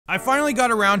I finally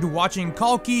got around to watching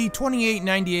Kalki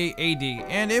 2898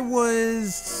 AD, and it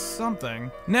was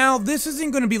something. Now, this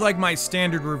isn't going to be like my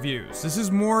standard reviews. This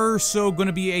is more so going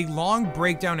to be a long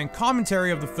breakdown and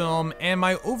commentary of the film and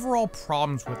my overall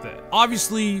problems with it.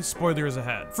 Obviously, spoilers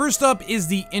ahead. First up is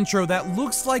the intro that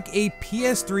looks like a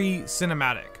PS3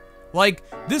 cinematic. Like,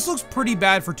 this looks pretty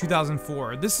bad for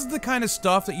 2004. This is the kind of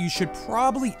stuff that you should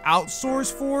probably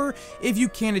outsource for if you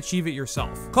can't achieve it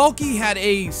yourself. Kalki had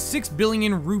a 6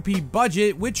 billion rupee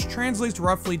budget, which translates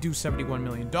roughly to $71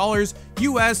 million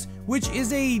US, which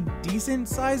is a decent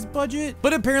sized budget,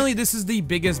 but apparently this is the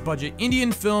biggest budget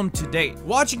Indian film to date.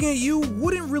 Watching it, you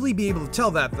wouldn't really be able to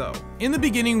tell that though. In the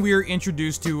beginning, we are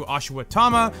introduced to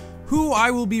Ashwatthama, who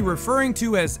I will be referring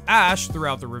to as Ash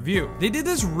throughout the review. They did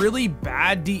this really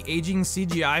bad de-aging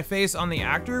CGI face on the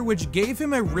actor, which gave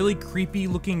him a really creepy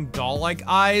looking doll-like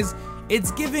eyes.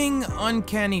 It's giving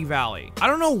Uncanny Valley. I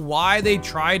don't know why they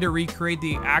tried to recreate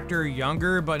the actor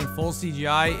younger, but in full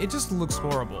CGI, it just looks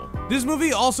horrible. This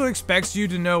movie also expects you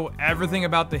to know everything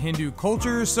about the Hindu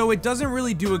culture, so it doesn't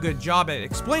really do a good job at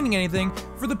explaining anything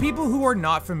for the people who are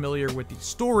not familiar with these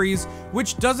stories,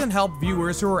 which doesn't help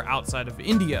viewers who are outside of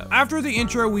India. After the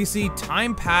intro, we see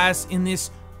time pass in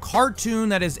this cartoon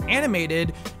that is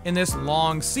animated in this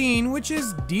long scene, which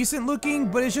is decent looking,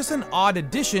 but it's just an odd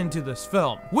addition to this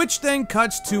film, which then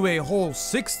cuts to a whole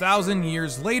 6,000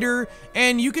 years later,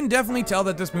 and you can definitely tell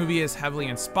that this movie is heavily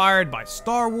inspired by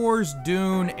Star Wars,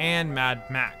 Dune, and Mad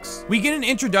Max. We get an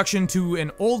introduction to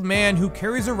an old man who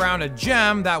carries around a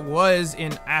gem that was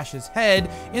in Ash's head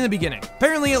in the beginning.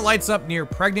 Apparently it lights up near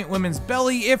pregnant women's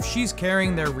belly if she's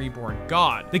carrying their reborn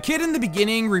god. The kid in the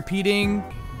beginning repeating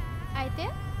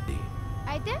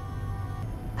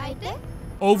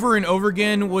over and over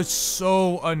again was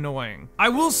so annoying. I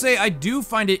will say I do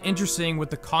find it interesting with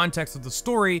the context of the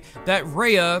story that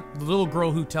Rhea, the little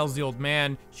girl who tells the old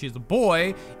man she's a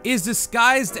boy, is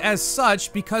disguised as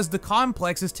such because the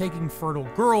complex is taking fertile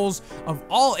girls of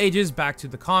all ages back to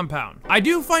the compound. I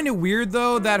do find it weird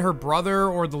though that her brother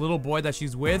or the little boy that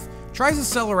she's with tries to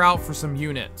sell her out for some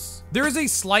units. There is a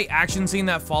slight action scene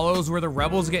that follows where the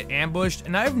rebels get ambushed,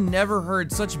 and I've never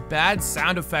heard such bad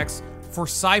sound effects for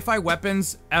sci-fi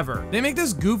weapons ever. They make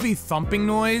this goofy thumping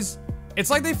noise. It's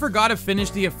like they forgot to finish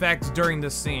the effects during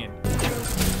this scene.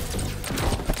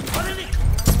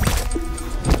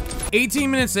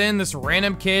 18 minutes in, this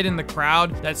random kid in the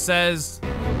crowd that says,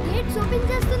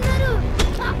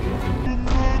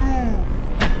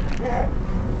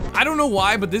 I don't know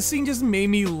why, but this scene just made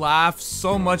me laugh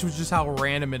so much with just how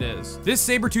random it is. This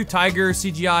saber-tooth tiger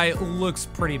CGI looks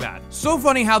pretty bad. So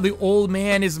funny how the old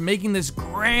man is making this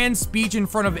grand speech in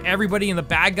front of everybody and the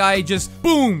bad guy just,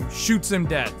 boom, shoots him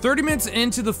dead. 30 minutes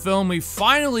into the film, we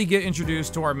finally get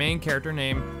introduced to our main character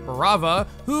named Bhairava,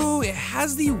 who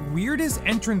has the weirdest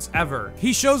entrance ever.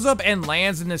 He shows up and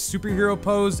lands in this superhero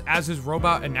pose as his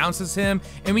robot announces him,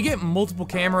 and we get multiple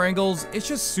camera angles. It's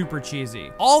just super cheesy.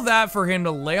 All that for him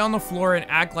to lay on the floor and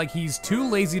act like he's too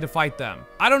lazy to fight them.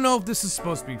 I don't know if this is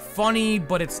supposed to be funny,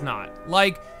 but it's not.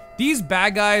 Like, these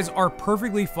bad guys are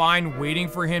perfectly fine waiting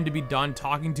for him to be done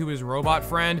talking to his robot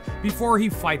friend before he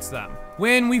fights them.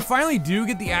 When we finally do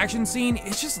get the action scene,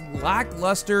 it's just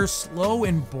lackluster, slow,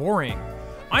 and boring.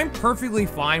 I'm perfectly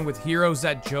fine with heroes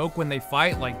that joke when they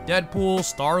fight, like Deadpool,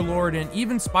 Star-Lord, and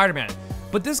even Spider-Man,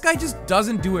 but this guy just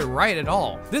doesn't do it right at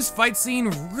all. This fight scene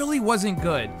really wasn't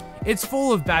good. It's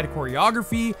full of bad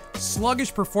choreography,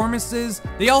 sluggish performances.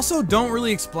 They also don't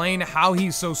really explain how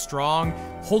he's so strong,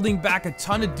 holding back a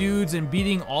ton of dudes and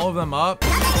beating all of them up.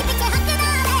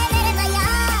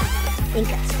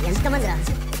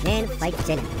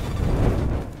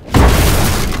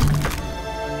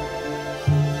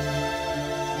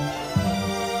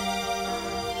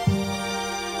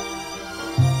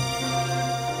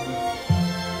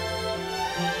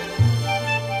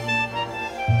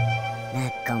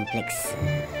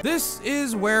 This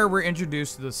is where we're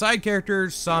introduced to the side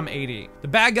characters, some 80. The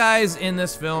bad guys in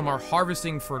this film are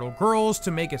harvesting fertile girls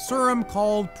to make a serum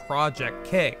called Project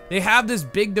K. They have this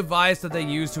big device that they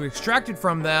use to extract it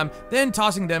from them, then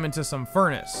tossing them into some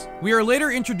furnace. We are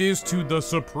later introduced to the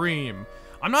Supreme.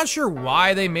 I'm not sure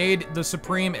why they made the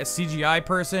Supreme a CGI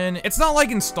person. It's not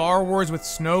like in Star Wars with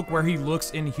Snoke where he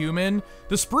looks inhuman.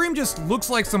 The Supreme just looks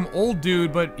like some old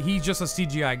dude, but he's just a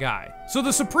CGI guy. So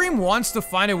the Supreme wants to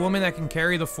find a woman that can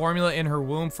carry the formula in her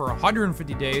womb for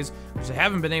 150 days, which they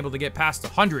haven't been able to get past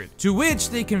 100. To which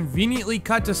they conveniently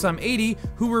cut to some 80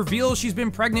 who reveal she's been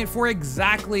pregnant for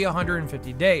exactly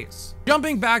 150 days.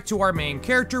 Jumping back to our main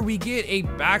character, we get a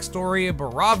backstory of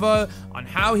Bhairava on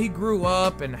how he grew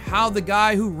up and how the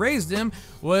guy who raised him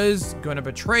was gonna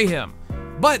betray him.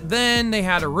 But then they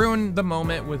had to ruin the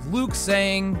moment with Luke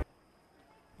saying,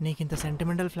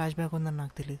 sentimental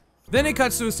flashback Then it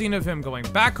cuts to a scene of him going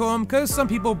back home because some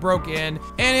people broke in,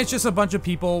 and it's just a bunch of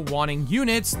people wanting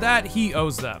units that he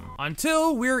owes them.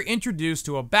 Until we're introduced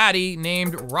to a baddie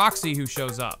named Roxy who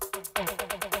shows up.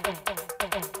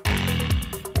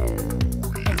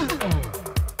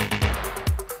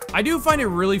 I do find it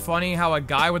really funny how a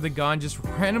guy with a gun just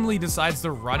randomly decides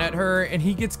to run at her and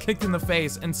he gets kicked in the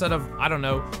face instead of, I don't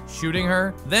know, shooting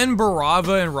her. Then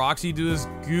Barava and Roxy do this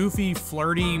goofy,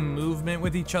 flirty movement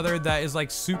with each other that is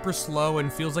like super slow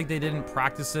and feels like they didn't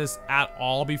practice this at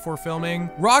all before filming.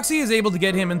 Roxy is able to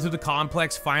get him into the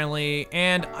complex finally,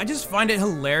 and I just find it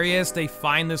hilarious they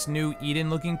find this new Eden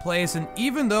looking place, and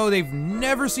even though they've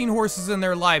never seen horses in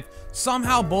their life,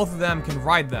 somehow both of them can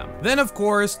ride them. Then of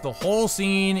course, the whole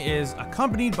scene is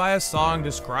accompanied by a song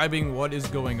describing what is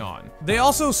going on. They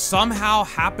also somehow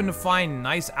happen to find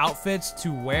nice outfits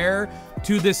to wear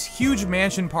to this huge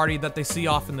mansion party that they see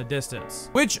off in the distance,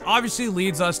 which obviously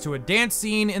leads us to a dance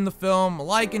scene in the film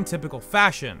like in typical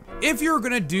fashion. If you're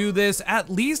gonna do this, at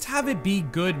least have it be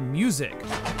good music.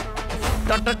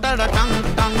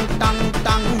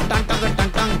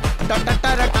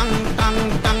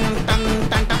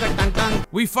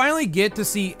 We finally get to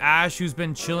see Ash, who's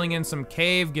been chilling in some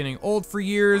cave getting old for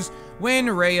years, when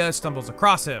Rhea stumbles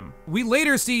across him. We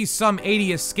later see some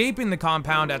 80 escaping the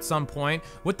compound at some point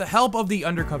with the help of the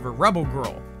undercover rebel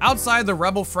girl. Outside, the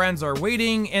rebel friends are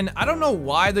waiting, and I don't know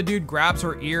why the dude grabs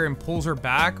her ear and pulls her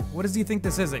back. What does he think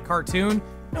this is, a cartoon?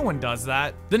 No one does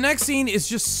that. The next scene is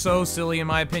just so silly in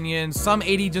my opinion. Some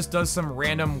 80 just does some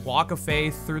random walk of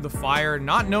faith through the fire,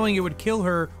 not knowing it would kill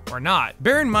her or not.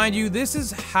 Bear in mind this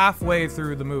is halfway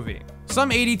through the movie.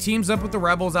 Some 80 teams up with the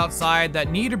rebels outside that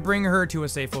need to bring her to a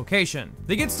safe location.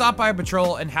 They get stopped by a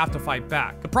patrol and have to fight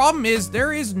back. The problem is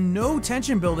there is no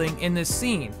tension building in this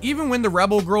scene. Even when the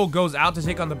rebel girl goes out to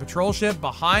take on the patrol ship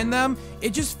behind them, it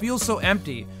just feels so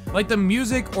empty. Like the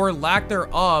music or lack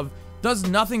thereof does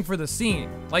nothing for the scene.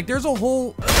 Like there's a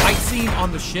whole fight scene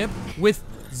on the ship with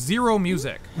zero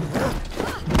music.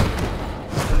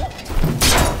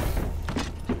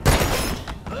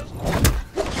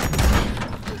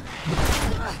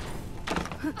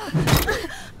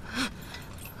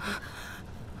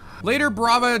 Later,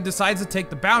 Barava decides to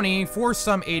take the bounty for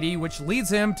some 80, which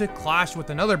leads him to clash with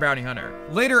another bounty hunter.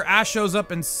 Later, Ash shows up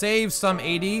and saves some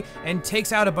 80 and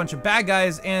takes out a bunch of bad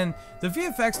guys, and the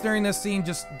VFX during this scene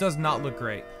just does not look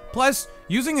great. Plus,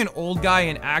 using an old guy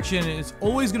in action is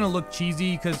always gonna look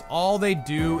cheesy because all they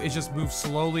do is just move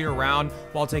slowly around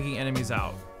while taking enemies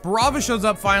out. Barava shows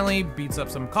up finally, beats up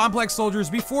some complex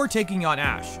soldiers before taking on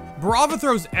Ash. Barava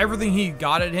throws everything he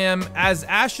got at him as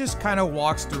Ash just kind of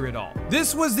walks through it all.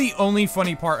 This was the only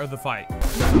funny part of the fight.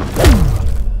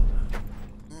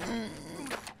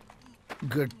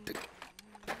 Good.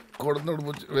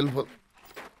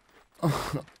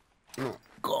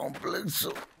 Complex.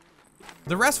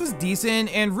 The rest was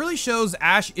decent and really shows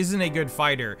Ash isn't a good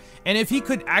fighter, and if he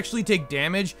could actually take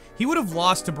damage, he would have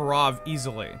lost to Barav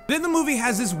easily. Then the movie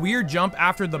has this weird jump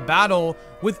after the battle,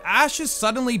 with Ash just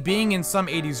suddenly being in some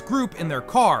 80s group in their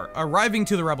car, arriving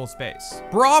to the rebel base.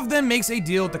 Barav then makes a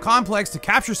deal with the complex to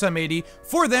capture some 80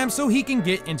 for them so he can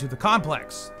get into the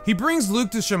complex. He brings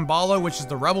Luke to Shambhala, which is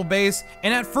the rebel base,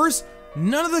 and at first,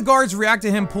 none of the guards react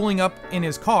to him pulling up in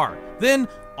his car. Then,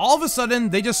 all of a sudden,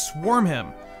 they just swarm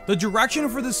him. The direction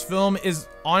for this film is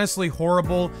honestly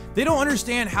horrible. They don't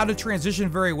understand how to transition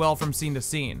very well from scene to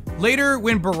scene. Later,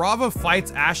 when Barava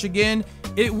fights Ash again,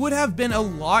 it would have been a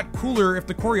lot cooler if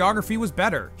the choreography was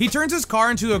better. He turns his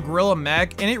car into a gorilla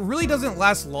mech, and it really doesn't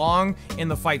last long in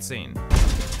the fight scene.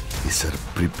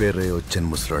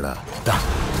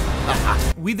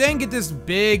 We then get this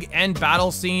big end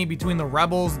battle scene between the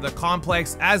rebels and the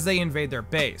complex as they invade their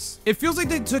base. It feels like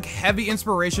they took heavy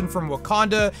inspiration from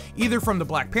Wakanda, either from the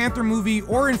Black Panther movie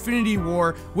or Infinity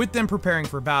War, with them preparing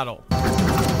for battle.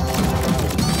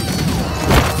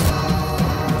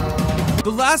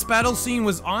 The last battle scene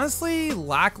was honestly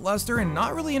lackluster and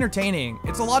not really entertaining.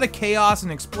 It's a lot of chaos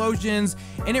and explosions,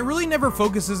 and it really never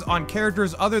focuses on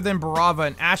characters other than Barava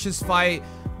and Ash's fight,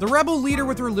 the rebel leader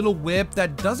with her little whip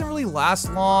that doesn't really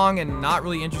last long and not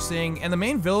really interesting, and the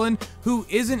main villain who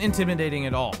isn't intimidating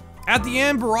at all. At the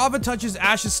end, Barava touches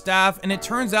Ash's staff, and it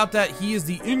turns out that he is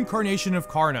the incarnation of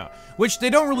Karna, which they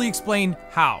don't really explain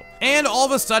how. And all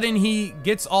of a sudden, he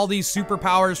gets all these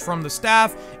superpowers from the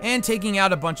staff and taking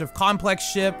out a bunch of complex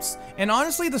ships. And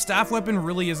honestly, the staff weapon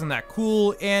really isn't that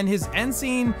cool, and his end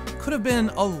scene could have been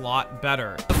a lot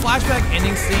better. The flashback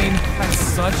ending scene had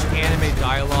such anime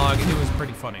dialogue, it was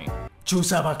pretty funny.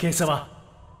 Chusava Kesava,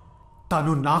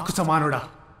 Tanu Naku Samanuda.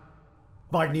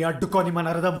 వాడిని అడ్డుకొని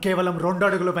మన రథం కేవలం 2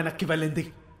 అడుగులు వెనక్కి వెళ్ళింది.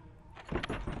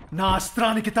 నా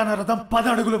అస్త్రానికి తన రథం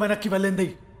 10 అడుగులు వెనక్కి వెళ్ళింది.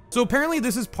 So apparently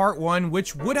this is part 1, which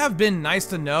would have been nice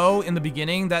to know in the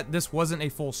beginning that this wasn't a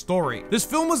full story. This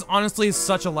film was honestly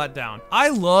such a letdown. I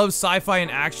love sci-fi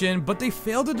and action, but they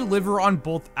failed to deliver on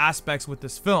both aspects with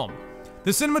this film.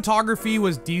 The cinematography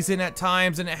was decent at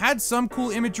times, and it had some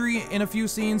cool imagery in a few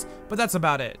scenes, but that's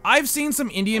about it. I've seen some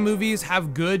Indian movies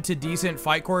have good to decent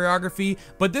fight choreography,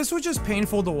 but this was just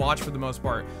painful to watch for the most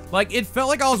part. Like, it felt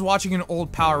like I was watching an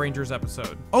old Power Rangers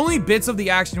episode. Only bits of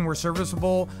the action were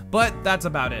serviceable, but that's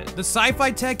about it. The sci-fi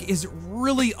tech is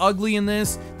really ugly in this,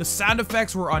 the sound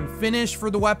effects were unfinished for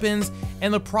the weapons,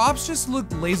 and the props just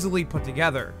looked lazily put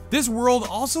together. This world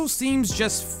also seems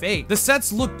just fake. The sets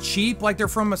look cheap, like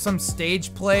they're from some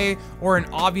stage play or an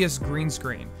obvious green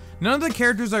screen. None of the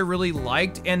characters I really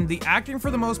liked, and the acting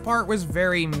for the most part was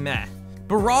very meh.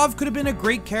 Barav could have been a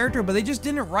great character, but they just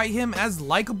didn't write him as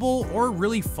likable or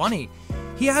really funny.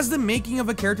 He has the making of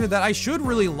a character that I should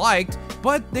really liked,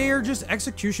 but their just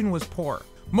execution was poor.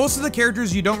 Most of the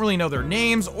characters you don't really know their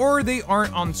names, or they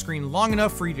aren't on screen long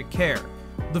enough for you to care.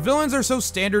 The villains are so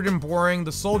standard and boring,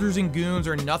 the soldiers and goons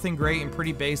are nothing great and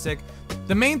pretty basic.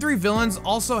 The main 3 villains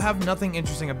also have nothing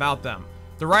interesting about them.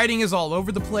 The writing is all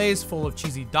over the place, full of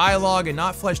cheesy dialogue and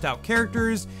not fleshed out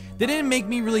characters. They didn't make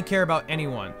me really care about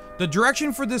anyone. The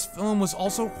direction for this film was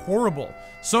also horrible.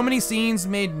 So many scenes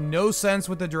made no sense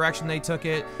with the direction they took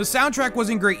it. The soundtrack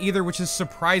wasn't great either, which is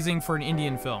surprising for an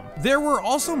Indian film. There were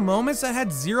also moments that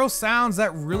had 0 sounds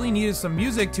that really needed some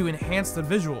music to enhance the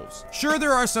visuals. Sure,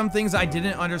 there are some things I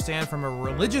didn't understand from a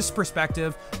religious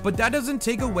perspective, but that doesn't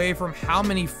take away from how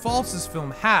many faults this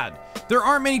film had. There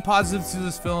aren't many positives to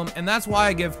this film, and that's why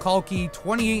I give Kalki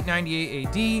 2898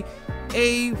 AD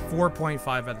a 4.5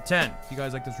 out of 10. If you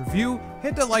guys like this review,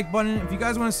 hit that like button. If you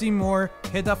guys want to see more,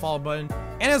 hit that follow button.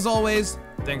 And as always,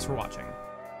 thanks for watching.